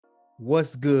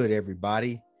What's good,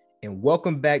 everybody? And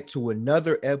welcome back to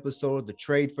another episode of the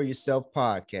Trade for Yourself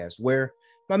podcast, where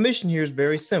my mission here is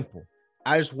very simple.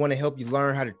 I just want to help you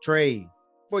learn how to trade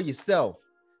for yourself.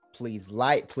 Please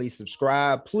like, please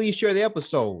subscribe, please share the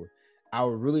episode. I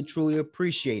would really, truly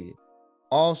appreciate it.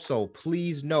 Also,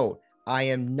 please note, I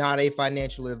am not a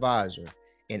financial advisor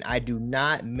and I do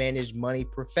not manage money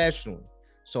professionally.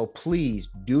 So please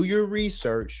do your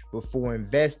research before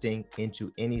investing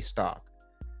into any stock.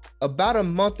 About a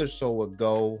month or so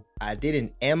ago, I did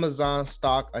an Amazon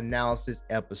stock analysis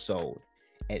episode.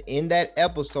 And in that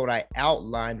episode, I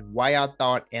outlined why I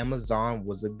thought Amazon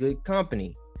was a good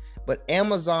company. But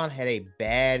Amazon had a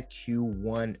bad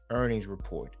Q1 earnings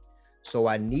report. So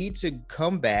I need to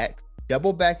come back,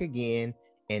 double back again,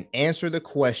 and answer the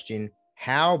question,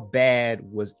 how bad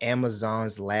was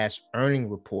Amazon's last earning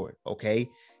report? Okay.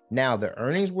 Now, the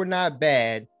earnings were not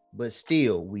bad, but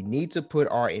still, we need to put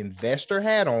our investor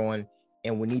hat on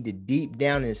and we need to deep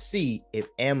down and see if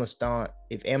Amazon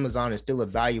is still a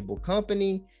valuable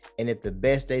company and if the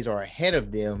best days are ahead of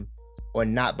them or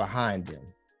not behind them.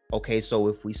 Okay, so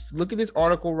if we look at this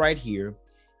article right here,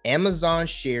 Amazon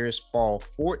shares fall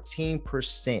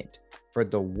 14% for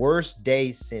the worst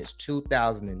day since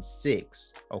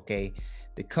 2006. Okay,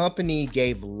 the company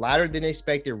gave lighter than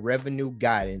expected revenue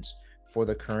guidance for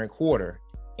the current quarter.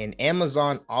 And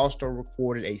Amazon also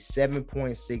recorded a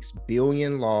 7.6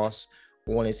 billion loss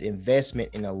on its investment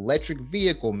in electric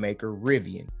vehicle maker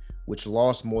Rivian, which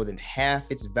lost more than half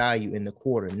its value in the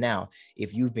quarter. Now,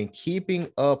 if you've been keeping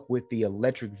up with the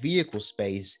electric vehicle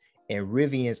space and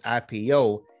Rivian's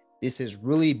IPO, this has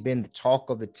really been the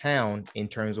talk of the town in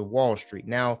terms of Wall Street.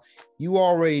 Now, you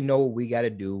already know what we got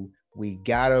to do. We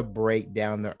got to break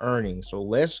down the earnings. So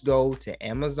let's go to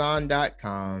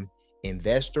Amazon.com.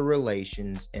 Investor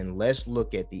relations, and let's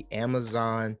look at the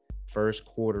Amazon first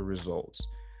quarter results.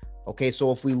 Okay,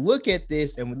 so if we look at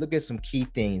this and we look at some key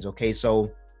things, okay,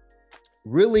 so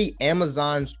really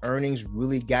Amazon's earnings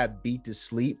really got beat to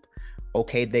sleep.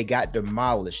 Okay, they got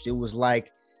demolished. It was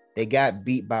like they got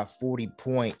beat by 40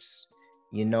 points,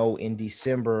 in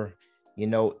December,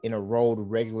 in a road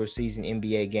regular season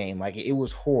NBA game. Like, it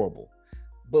was horrible.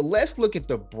 But let's look at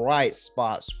the bright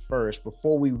spots first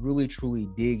before we really truly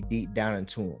dig deep down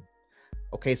into them.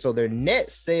 Okay, so their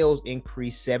net sales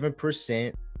increased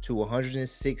 7% to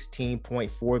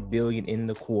 116.4 billion in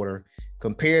the quarter,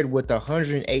 compared with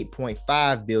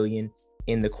 108.5 billion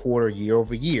in the quarter year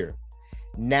over year.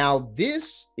 Now,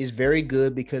 this is very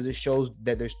good because it shows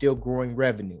that they're still growing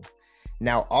revenue.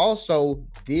 Now, also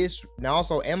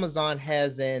Amazon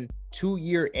has an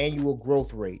 2-year annual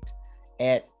growth rate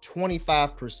at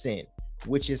 25%,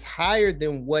 which is higher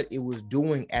than what it was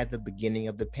doing at the beginning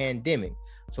of the pandemic.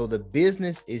 So the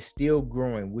business is still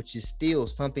growing, which is still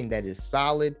something that is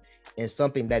solid and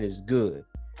something that is good.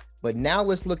 But now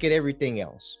let's look at everything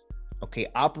else. Okay,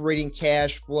 operating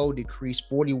cash flow decreased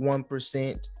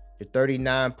 41% to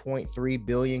 39.3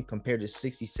 billion compared to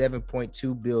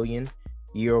 67.2 billion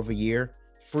year over year.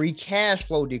 Free cash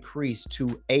flow decreased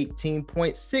to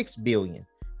 18.6 billion.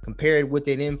 Compared with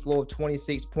an inflow of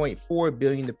 26.4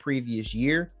 billion the previous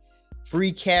year.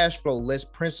 Free cash flow less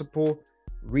principal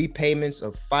repayments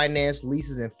of finance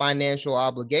leases and financial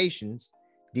obligations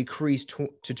decreased to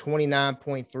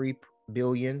 29.3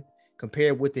 billion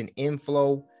compared with an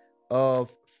inflow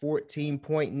of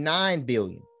 14.9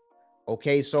 billion.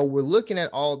 Okay, so we're looking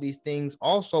at all these things.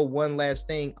 Also, one last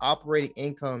thing, operating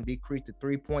income decreased to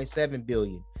 3.7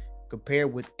 billion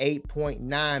compared with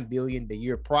 8.9 billion the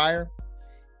year prior.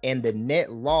 And the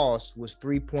net loss was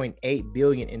 3.8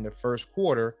 billion in the first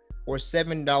quarter, or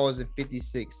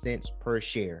 $7.56 per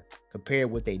share, compared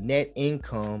with a net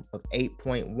income of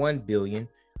 8.1 billion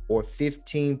or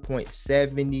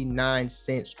 15.79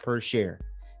 cents per share.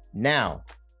 Now,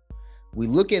 we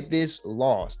look at this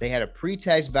loss. They had a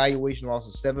pre-tax valuation loss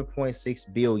of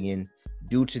 7.6 billion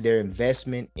due to their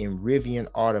investment in Rivian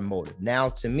Automotive. Now,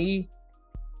 to me,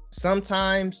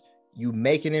 sometimes you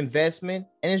make an investment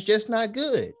and it's just not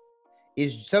good.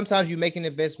 Sometimes you make an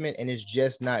investment and it's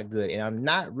just not good. And I'm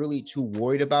not really too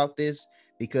worried about this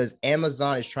because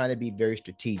Amazon is trying to be very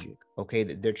strategic. Okay,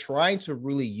 they're trying to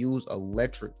really use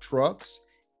electric trucks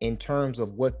in terms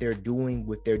of what they're doing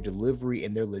with their delivery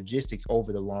and their logistics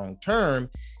over the long term.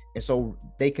 And so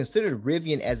they considered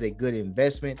Rivian as a good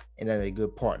investment and as a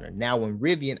good partner. Now, when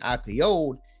Rivian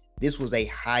IPO'd, this was a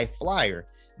high flyer.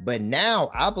 But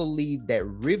now I believe that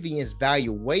Rivian's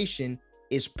valuation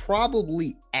is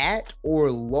probably at or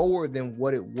lower than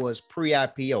what it was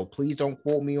pre-IPO. Please don't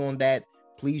quote me on that.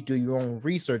 Please do your own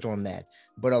research on that.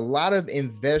 But a lot of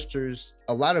investors,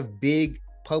 a lot of big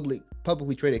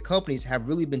publicly traded companies have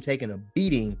really been taking a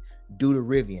beating due to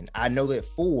Rivian. I know that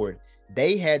Ford,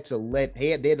 they had to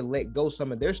let go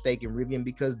some of their stake in Rivian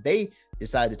because they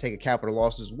decided to take a capital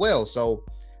loss as well. So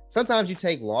sometimes you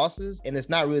take losses and it's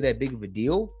not really that big of a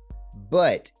deal.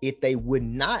 But if they would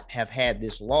not have had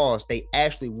this loss, they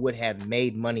actually would have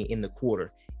made money in the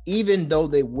quarter, even though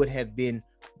they would have been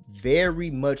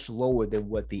very much lower than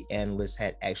what the analysts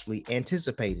had actually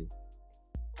anticipated.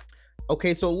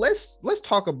 Okay, so let's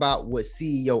talk about what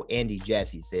CEO Andy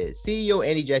Jassy says. CEO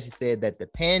Andy Jassy said that the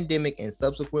pandemic and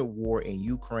subsequent war in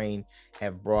Ukraine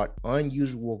have brought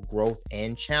unusual growth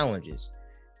and challenges.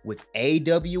 With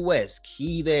AWS,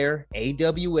 key there,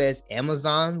 AWS,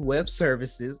 Amazon Web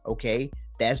Services, okay,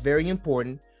 that's very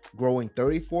important, growing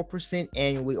 34%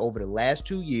 annually over the last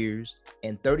 2 years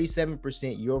and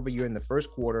 37% year over year in the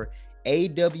first quarter.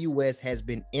 AWS has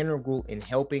been integral in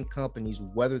helping companies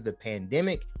weather the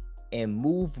pandemic and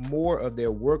move more of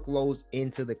their workloads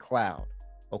into the cloud.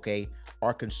 Okay,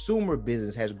 our consumer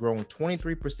business has grown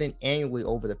 23% annually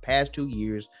over the past 2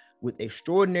 years, with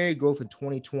extraordinary growth in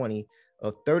 2020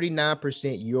 of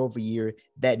 39% year over year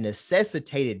that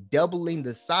necessitated doubling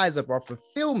the size of our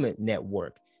fulfillment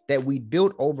network that we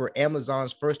built over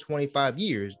Amazon's first 25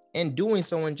 years, and doing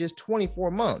so in just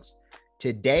 24 months.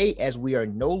 Today, as we are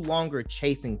no longer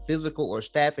chasing physical or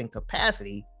staffing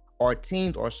capacity, our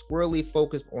teams are squarely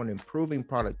focused on improving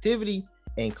productivity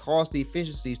and cost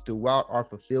efficiencies throughout our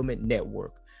fulfillment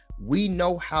network. We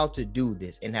know how to do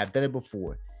this and have done it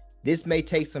before. This may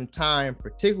take some time,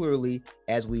 particularly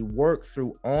as we work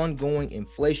through ongoing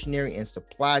inflationary and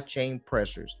supply chain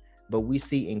pressures, but we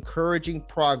see encouraging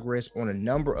progress on a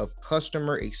number of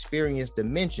customer experience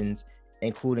dimensions,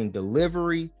 including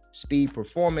delivery, speed,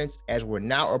 performance, as we're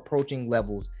now approaching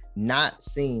levels not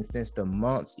seen since the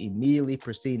months immediately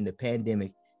preceding the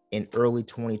pandemic in early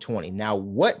 2020. Now,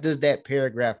 what does that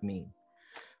paragraph mean?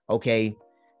 Okay,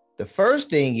 the first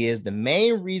thing is the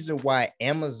main reason why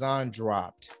Amazon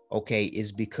dropped, okay,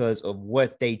 is because of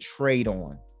what they trade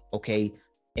on. Okay,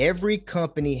 every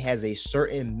company has a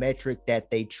certain metric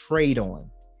that they trade on.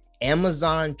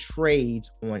 Amazon trades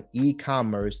on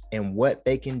e-commerce and what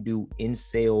they can do in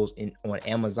sales on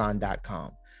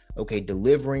Amazon.com. Okay,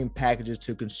 delivering packages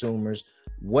to consumers,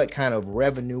 what kind of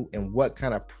revenue and what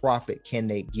kind of profit can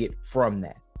they get from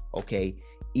that? Okay,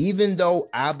 even though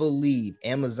I believe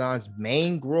Amazon's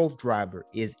main growth driver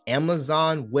is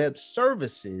Amazon Web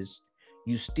Services,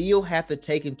 you still have to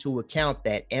take into account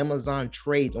that Amazon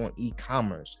trades on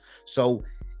e-commerce. So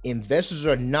investors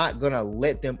are not going to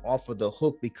let them off of the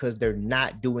hook because they're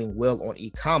not doing well on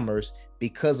e-commerce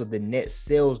because of the net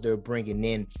sales they're bringing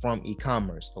in from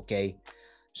e-commerce. Okay,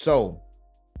 so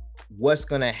what's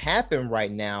going to happen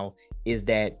right now is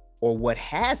that, or what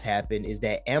has happened is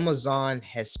that Amazon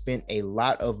has spent a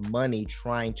lot of money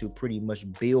trying to pretty much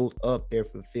build up their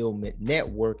fulfillment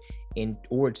network in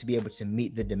order to be able to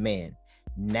meet the demand.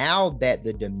 Now that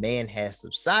the demand has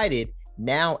subsided,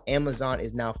 now Amazon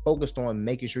is now focused on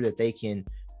making sure that they can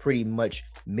pretty much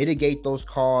mitigate those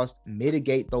costs,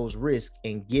 mitigate those risks,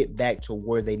 and get back to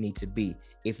where they need to be.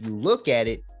 If you look at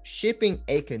it, shipping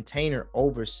a container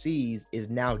overseas is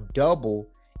now double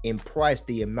in price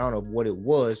the amount of what it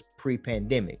was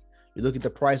pre-pandemic. You look at the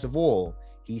price of oil.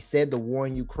 He said the war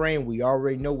in Ukraine, we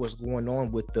already know what's going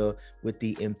on with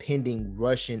the impending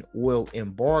Russian oil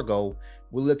embargo.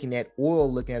 We're looking at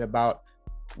oil looking at about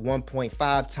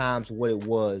 1.5 times what it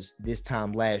was this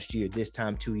time last year, this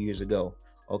time 2 years ago.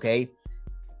 Okay,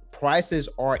 prices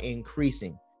are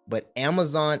increasing, but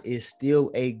Amazon is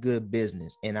still a good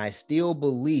business, and I still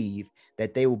believe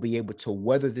that they will be able to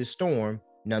weather this storm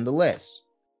nonetheless.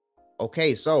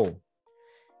 Okay, so,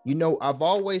 I've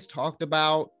always talked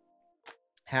about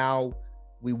how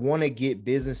we want to get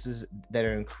businesses that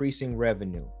are increasing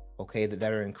revenue, okay,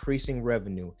 that are increasing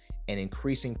revenue and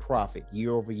increasing profit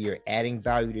year over year, adding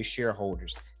value to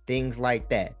shareholders, things like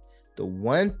that. The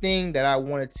one thing that I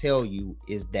want to tell you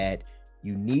is that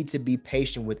you need to be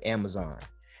patient with Amazon.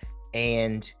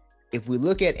 And if we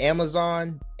look at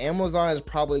Amazon is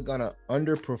probably going to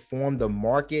underperform the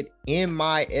market, in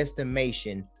my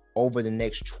estimation, over the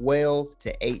next 12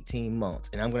 to 18 months.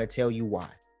 And I'm going to tell you why.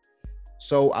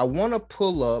 So I want to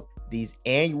pull up these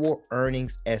annual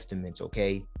earnings estimates,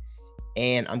 okay?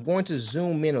 And I'm going to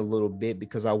zoom in a little bit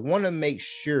because I want to make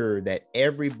sure that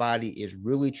everybody is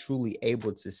really truly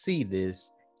able to see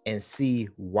this and see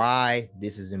why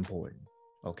this is important,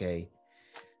 okay?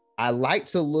 I like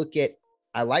to look at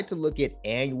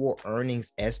annual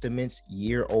earnings estimates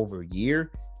year over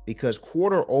year because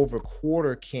quarter over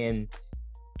quarter can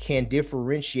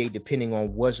differentiate depending on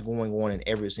what's going on in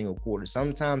every single quarter.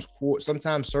 Sometimes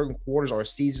certain quarters are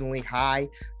seasonally high,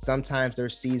 sometimes they're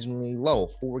seasonally low.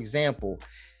 For example,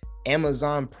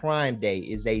 Amazon Prime Day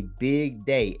is a big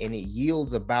day, and it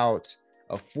yields about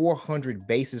a 400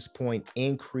 basis point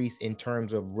increase in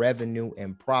terms of revenue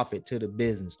and profit to the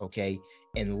business, okay?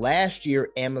 And last year,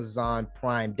 Amazon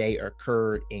Prime Day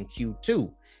occurred in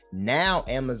Q2. Now,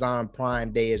 Amazon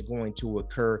Prime Day is going to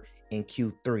occur in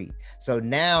Q3. So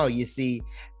now you see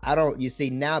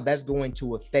now that's going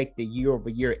to affect the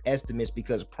year-over-year estimates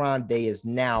because Prime Day is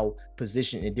now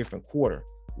positioned in a different quarter.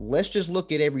 Let's just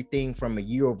look at everything from a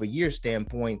year-over-year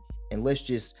standpoint, and let's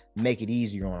just make it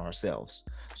easier on ourselves.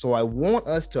 So I want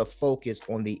us to focus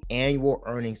on the annual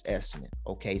earnings estimate.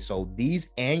 Okay, so these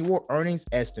annual earnings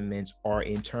estimates are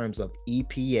in terms of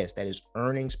EPS, that is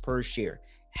earnings per share.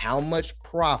 How much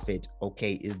profit,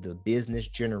 okay, is the business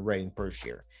generating per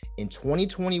share? In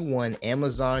 2021,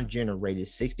 Amazon generated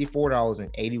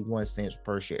 $64.81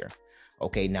 per share.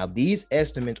 Okay, now these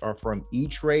estimates are from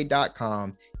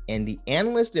eTrade.com, and the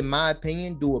analysts, in my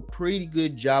opinion, do a pretty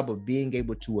good job of being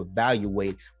able to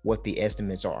evaluate what the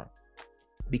estimates are.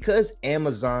 Because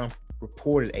Amazon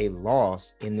reported a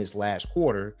loss in this last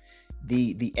quarter,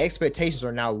 the expectations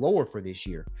are now lower for this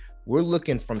year. We're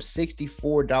looking from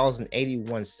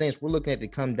 $64.81. We're looking at it to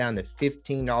come down to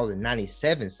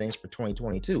 $15.97 for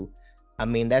 2022. I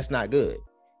mean, that's not good.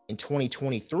 In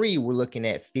 2023, we're looking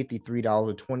at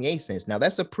 $53.28. Now,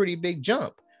 that's a pretty big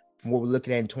jump from what we're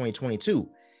looking at in 2022.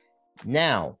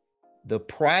 Now, the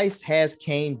price has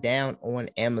came down on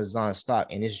Amazon stock,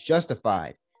 and it's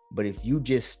justified. But if you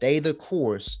just stay the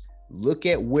course, look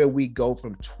at where we go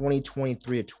from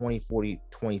 2023 to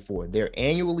 2024. They're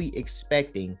annually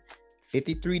expecting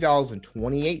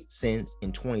 $53.28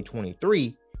 in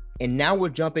 2023. And now we're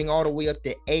jumping all the way up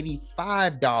to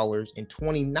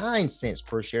 $85.29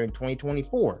 per share in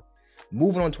 2024.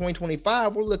 Moving on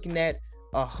 2025, we're looking at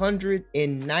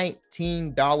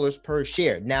 $119 per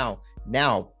share. Now,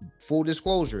 full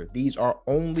disclosure, these are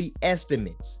only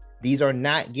estimates. These are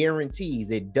not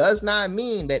guarantees. It does not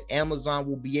mean that Amazon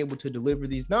will be able to deliver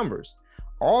these numbers.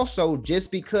 Also,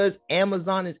 just because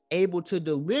Amazon is able to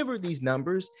deliver these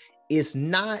numbers,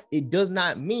 it does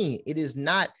not mean it is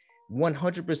not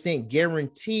 100%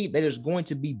 guaranteed that it's going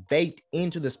to be baked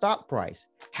into the stock price.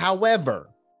 However,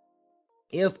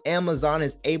 if Amazon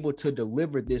is able to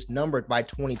deliver this number by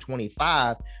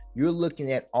 2025, you're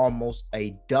looking at almost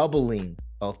a doubling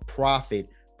of profit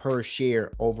per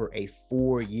share over a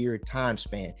 4-year time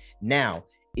span. Now,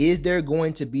 is there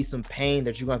going to be some pain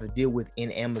that you're going to have to deal with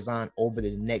in Amazon over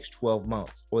the next 12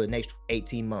 months or the next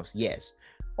 18 months? Yes.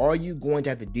 Are you going to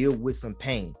have to deal with some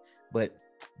pain? But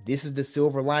this is the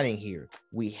silver lining here.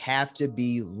 We have to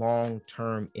be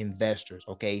long-term investors,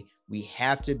 okay? We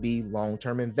have to be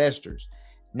long-term investors.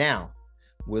 Now,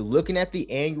 we're looking at the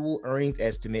annual earnings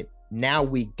estimate. Now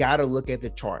we got to look at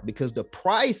the chart because the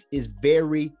price is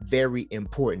very, very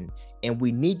important. And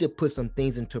we need to put some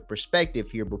things into perspective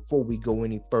here before we go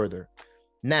any further.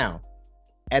 Now,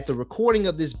 at the recording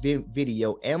of this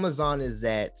video, Amazon is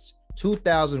at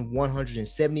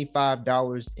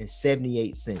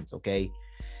 $2,175.78, okay?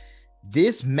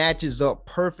 This matches up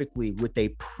perfectly with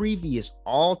a previous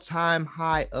all-time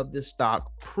high of the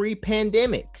stock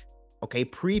pre-pandemic. Okay,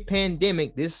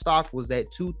 pre-pandemic, this stock was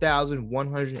at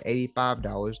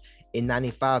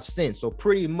 $2,185.95. So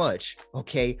pretty much,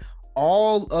 okay,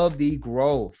 all of the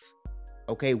growth,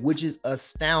 okay, which is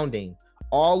astounding,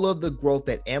 all of the growth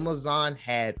that Amazon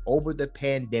had over the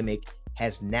pandemic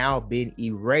has now been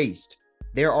erased.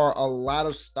 There are a lot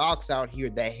of stocks out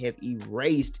here that have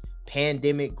erased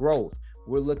pandemic growth.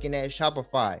 We're looking at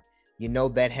Shopify,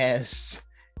 that has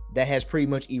pretty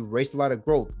much erased a lot of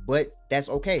growth, but that's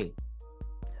okay.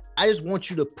 I just want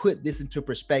you to put this into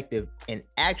perspective and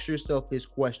ask yourself this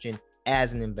question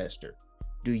as an investor.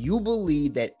 Do you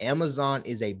believe that Amazon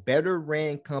is a better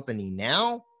ran company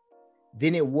now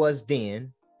than it was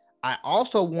then? I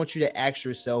also want you to ask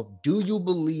yourself, do you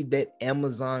believe that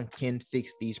Amazon can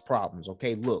fix these problems?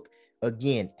 Okay, look,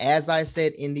 again, as I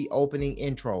said in the opening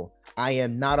intro, I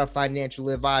am not a financial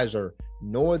advisor,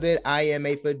 nor that I am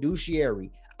a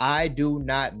fiduciary. I do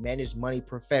not manage money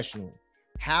professionally.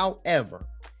 However,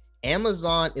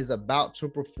 Amazon is about to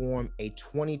perform a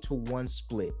 20-to-1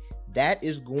 split. That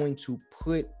is going to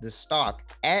put the stock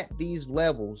at these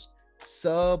levels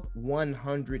sub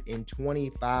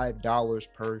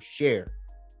 $125 per share.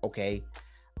 Okay.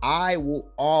 I will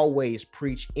always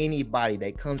preach anybody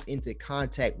that comes into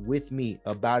contact with me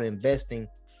about investing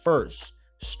first.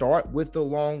 Start with the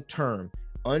long term.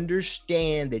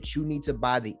 Understand that you need to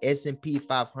buy the S&P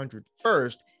 500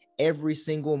 first every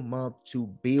single month to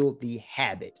build the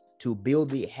habit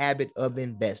of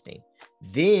investing.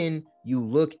 Then you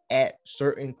look at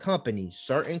certain companies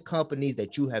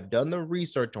that you have done the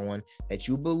research on, that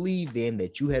you believe in,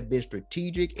 that you have been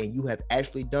strategic and you have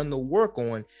actually done the work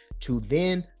on, to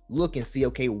then look and see,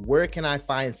 okay, where can I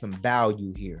find some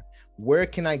value here? Where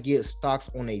can I get stocks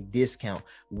on a discount?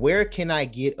 Where can I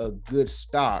get a good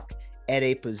stock at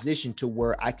a position to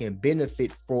where I can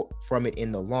benefit from it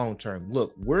in the long term?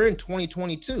 Look, we're in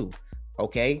 2022,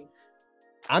 okay?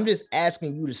 I'm just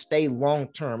asking you to stay long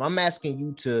term. I'm asking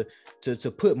you to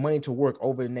put money to work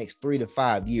over the next 3 to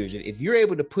 5 years. If you're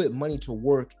able to put money to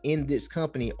work in this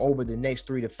company over the next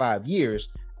 3 to 5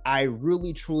 years, I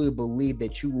really truly believe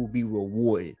that you will be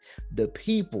rewarded. The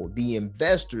people, the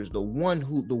investors, the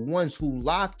ones who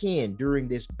lock in during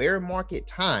this bear market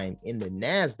time in the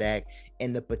NASDAQ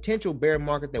and the potential bear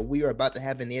market that we are about to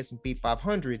have in the S&P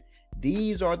 500,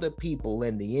 these are the people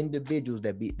and the individuals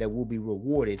that will be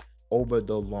rewarded over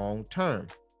the long term.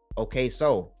 Okay,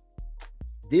 so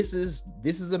this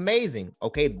is amazing.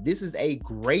 Okay, this is a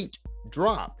great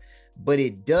drop, but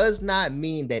it does not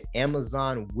mean that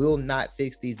Amazon will not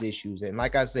fix these issues. And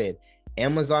like I said,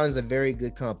 Amazon is a very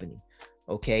good company.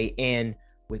 Okay, and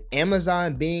with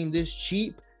Amazon being this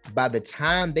cheap, by the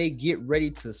time they get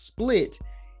ready to split,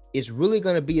 it's really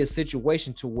going to be a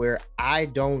situation to where I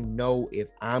don't know if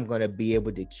I'm going to be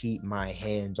able to keep my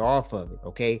hands off of it.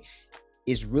 Okay,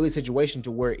 it's really a situation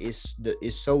to where it's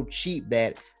so cheap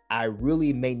that I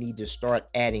really may need to start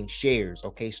adding shares.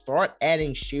 Okay, start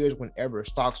adding shares whenever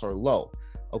stocks are low.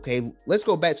 Okay, let's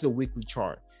go back to the weekly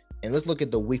chart and let's look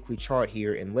at the weekly chart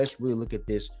here and let's really look at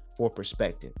this for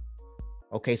perspective.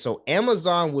 Okay, so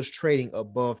Amazon was trading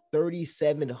above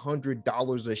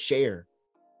 $3,700 a share.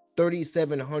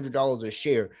 $3,700 a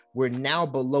share. We're now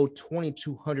below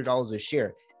 $2,200 a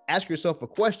share. Ask yourself a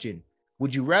question.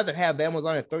 Would you rather have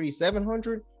Amazon at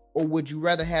 3,700 or would you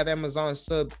rather have Amazon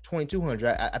sub 2,200?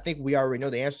 I think we already know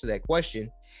the answer to that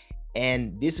question.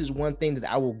 And this is one thing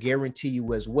that I will guarantee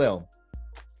you as well.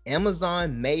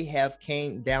 Amazon may have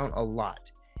came down a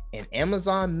lot and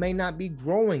Amazon may not be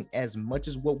growing as much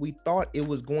as what we thought it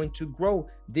was going to grow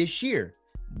this year.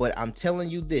 But I'm telling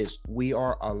you this, we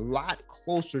are a lot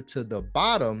closer to the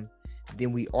bottom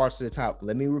than we are to the top.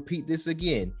 Let me repeat this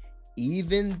again.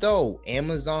 Even though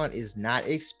Amazon is not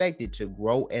expected to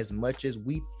grow as much as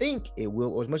we think it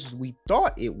will, or as much as we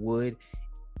thought it would,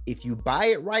 if you buy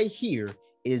it right here,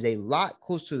 it is a lot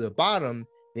closer to the bottom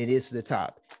than it is to the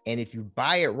top. And if you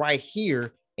buy it right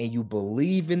here and you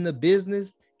believe in the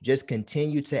business, just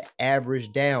continue to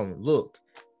average down. Look,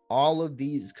 all of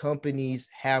these companies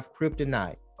have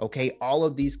kryptonite. Okay, all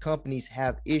of these companies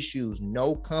have issues.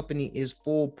 No company is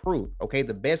foolproof. Okay,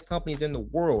 the best companies in the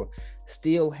world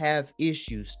still have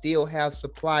issues, still have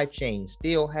supply chains,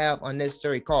 still have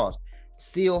unnecessary costs,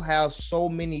 still have so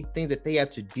many things that they have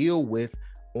to deal with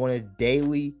on a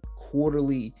daily,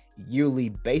 quarterly, yearly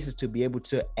basis to be able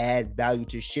to add value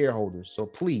to shareholders. So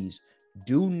please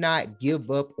do not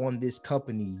give up on this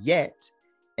company yet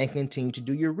and continue to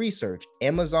do your research.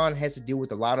 Amazon has to deal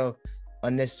with a lot of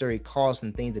unnecessary costs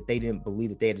and things that they didn't believe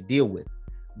that they had to deal with.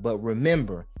 But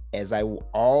remember, as I will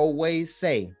always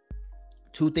say,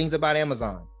 two things about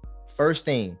Amazon. First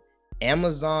thing,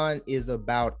 Amazon is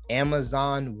about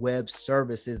Amazon Web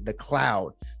Services, the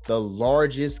cloud, the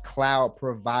largest cloud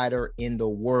provider in the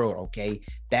world. Okay,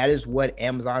 that is what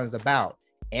Amazon is about.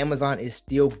 Amazon is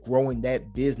still growing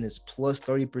that business plus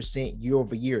 30% year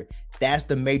over year. That's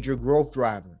the major growth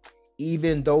driver.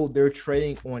 Even though they're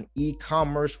trading on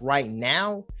e-commerce right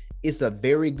now, it's a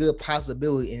very good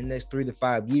possibility in the next 3 to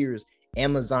 5 years,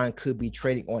 Amazon could be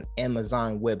trading on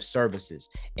Amazon Web Services.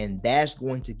 And that's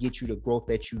going to get you the growth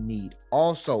that you need.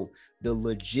 Also, the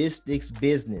logistics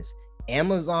business.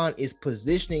 Amazon is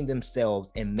positioning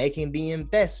themselves and making the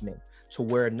investment to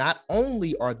where not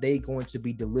only are they going to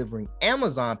be delivering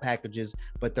Amazon packages,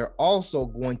 but they're also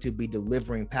going to be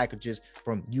delivering packages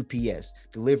from UPS,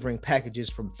 delivering packages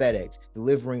from FedEx,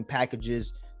 delivering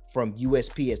packages from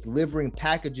USPS, delivering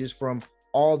packages from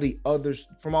all the other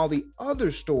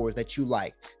stores that you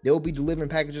like. They'll be delivering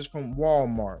packages from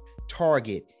Walmart,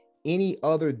 Target, any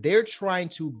other. They're trying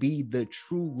to be the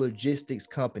true logistics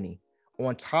company.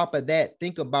 On top of that,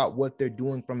 think about what they're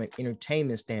doing from an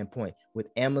entertainment standpoint with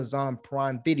Amazon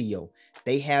Prime Video.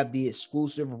 They have the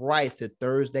exclusive rights to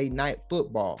Thursday Night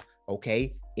Football.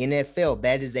 Okay, NFL,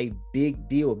 that is a big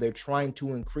deal. They're trying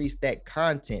to increase that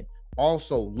content.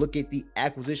 Also, look at the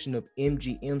acquisition of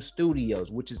MGM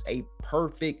Studios, which is a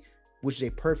perfect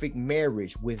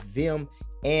marriage with them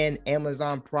and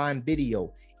Amazon Prime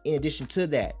Video. In addition to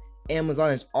that, Amazon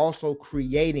is also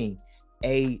creating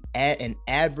an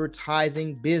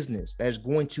advertising business that's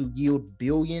going to yield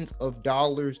billions of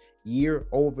dollars year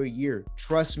over year.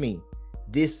 Trust me,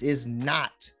 This is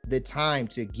not the time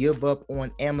to give up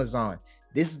on Amazon.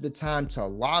 This is the time to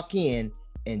lock in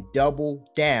and double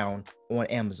down on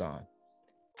Amazon.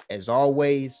 As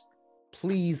always,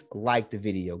 please like the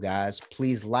video, guys.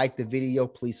 Please like the video.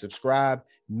 Please subscribe.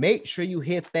 Make sure you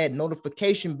hit that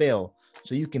notification bell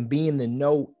so you can be in the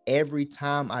know every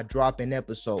time I drop an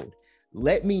episode.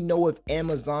 Let me know if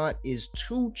Amazon is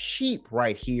too cheap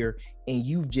right here and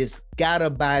you just gotta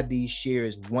buy these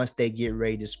shares once they get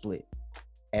ready to split.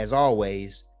 As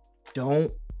always,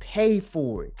 don't pay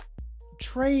for it.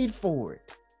 Trade for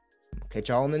it. Catch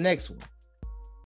y'all on the next one.